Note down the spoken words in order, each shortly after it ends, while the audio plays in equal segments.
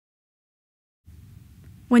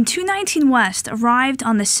When 219 West arrived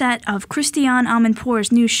on the set of Christiane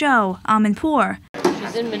Amanpour's new show, Amanpour,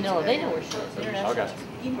 she's in Manila. They know where she is. International.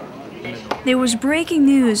 There was breaking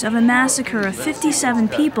news of a massacre of 57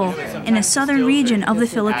 people in a southern region of the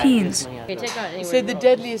Philippines. You said the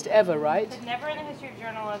deadliest ever, right? Never in the history of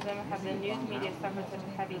journalism have the news media suffered such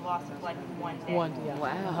a heavy loss of life in one day.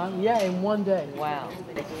 Wow. Yeah, in one day. Wow.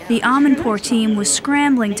 The Amanpour team was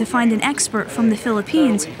scrambling to find an expert from the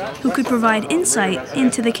Philippines who could provide insight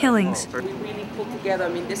into the killings. We really pulled together. I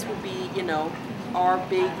mean, this will be, our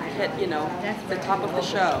big hit, the top of the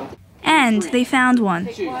show. And they found one.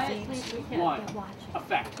 2, 1,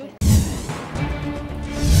 effect.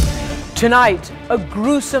 Tonight, a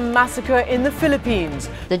gruesome massacre in the Philippines.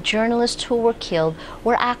 The journalists who were killed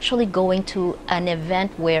were actually going to an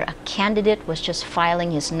event where a candidate was just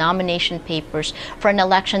filing his nomination papers for an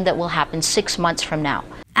election that will happen 6 months from now.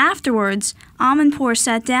 Afterwards, Amanpour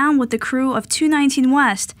sat down with the crew of 219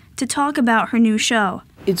 West to talk about her new show.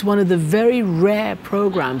 It's one of the very rare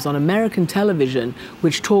programs on American television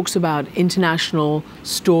which talks about international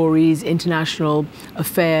stories, international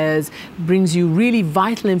affairs, brings you really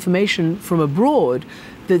vital information from abroad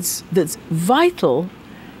that's vital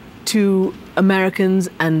to Americans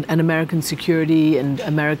and American security and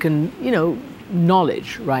American,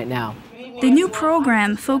 knowledge right now. The new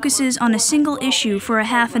program focuses on a single issue for a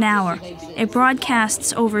half an hour. It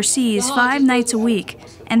broadcasts overseas 5 nights a week,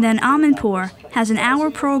 and then Amanpour has an hour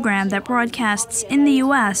program that broadcasts in the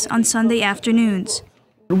U.S. on Sunday afternoons.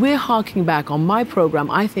 We're harking back on my program,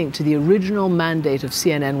 I think, to the original mandate of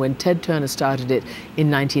CNN when Ted Turner started it in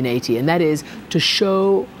 1980, and that is to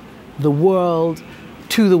show the world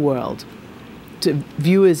to the world, to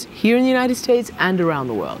viewers here in the United States and around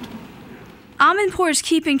the world. Amanpour is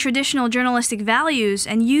keeping traditional journalistic values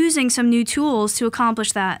and using some new tools to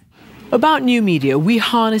accomplish that. About new media, we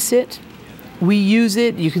harness it, we use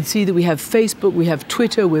it. You can see that we have Facebook, we have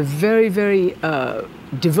Twitter. We're very, very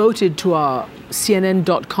devoted to our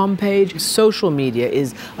CNN.com page. Social media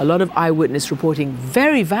is a lot of eyewitness reporting,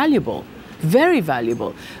 very valuable,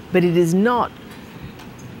 but it is not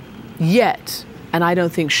yet, and I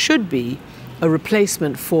don't think should be, a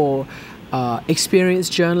replacement for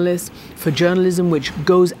experienced journalists, for journalism which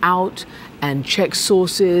goes out and checks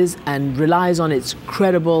sources and relies on its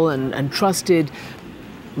credible and trusted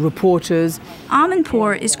reporters.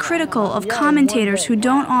 Amanpour is critical of commentators who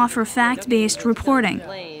don't offer fact-based reporting.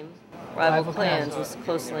 Rival clans is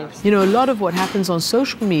closely. A lot of what happens on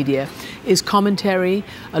social media is commentary.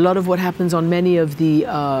 A lot of what happens on many of the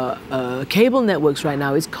cable networks right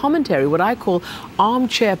now is commentary, what I call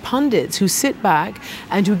armchair pundits who sit back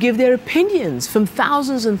and who give their opinions from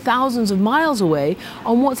thousands and thousands of miles away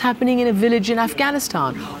on what's happening in a village in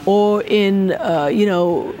Afghanistan or in,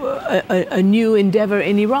 a new endeavor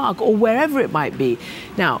in Iraq or wherever it might be.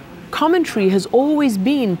 Now, commentary has always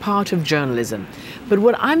been part of journalism. But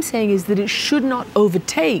what I'm saying is that it should not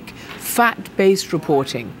overtake fact-based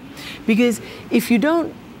reporting. Because if you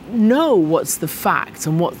don't know what's the facts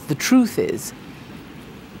and what the truth is,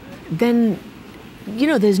 then,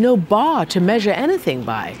 there's no bar to measure anything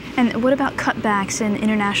by. And what about cutbacks in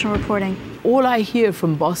international reporting? All I hear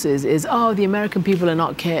from bosses is, oh, the American people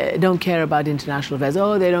don't care about international affairs.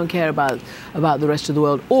 Oh, they don't care about the rest of the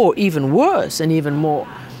world. Or even worse and even more,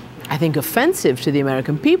 I think, offensive to the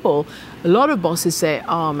American people, a lot of bosses say,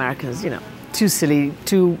 oh, Americans, too silly,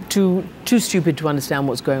 too stupid to understand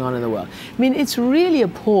what's going on in the world. I mean, it's really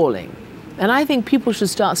appalling. And I think people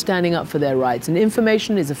should start standing up for their rights. And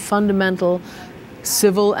information is a fundamental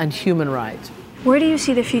civil and human right. Where do you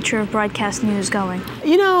see the future of broadcast news going?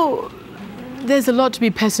 There's a lot to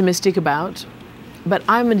be pessimistic about, but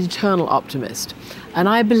I'm an eternal optimist. And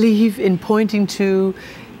I believe in pointing to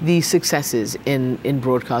the successes in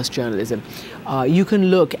broadcast journalism. You can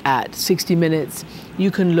look at 60 Minutes, you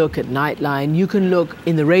can look at Nightline, you can look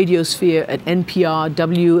in the radio sphere at NPR,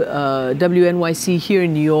 WNYC here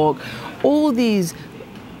in New York, all these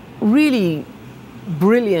really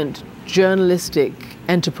brilliant journalistic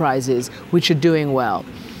enterprises which are doing well.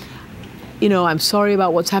 I'm sorry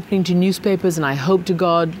about what's happening to newspapers, and I hope to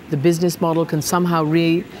God the business model can somehow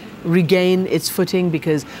regain its footing,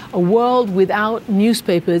 because a world without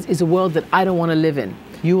newspapers is a world that I don't want to live in.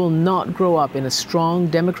 You will not grow up in a strong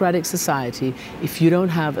democratic society if you don't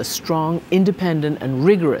have a strong, independent and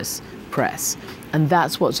rigorous press. And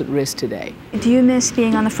that's what's at risk today. Do you miss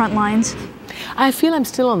being on the front lines? I feel I'm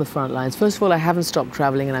still on the front lines. First of all, I haven't stopped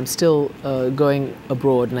traveling, and I'm still going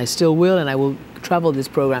abroad, and I still will, and I will travel this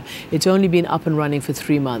program. It's only been up and running for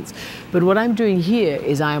 3 months. But what I'm doing here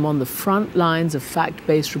is I am on the front lines of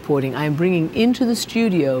fact-based reporting. I am bringing into the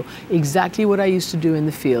studio exactly what I used to do in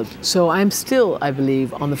the field. So I'm still, I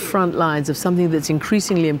believe, on the front lines of something that's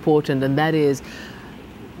increasingly important, and that is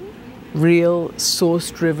real,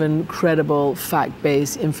 source-driven, credible,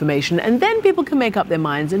 fact-based information. And then people can make up their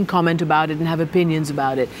minds and comment about it and have opinions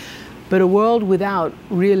about it. But a world without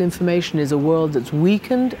real information is a world that's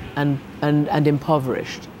weakened and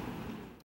impoverished.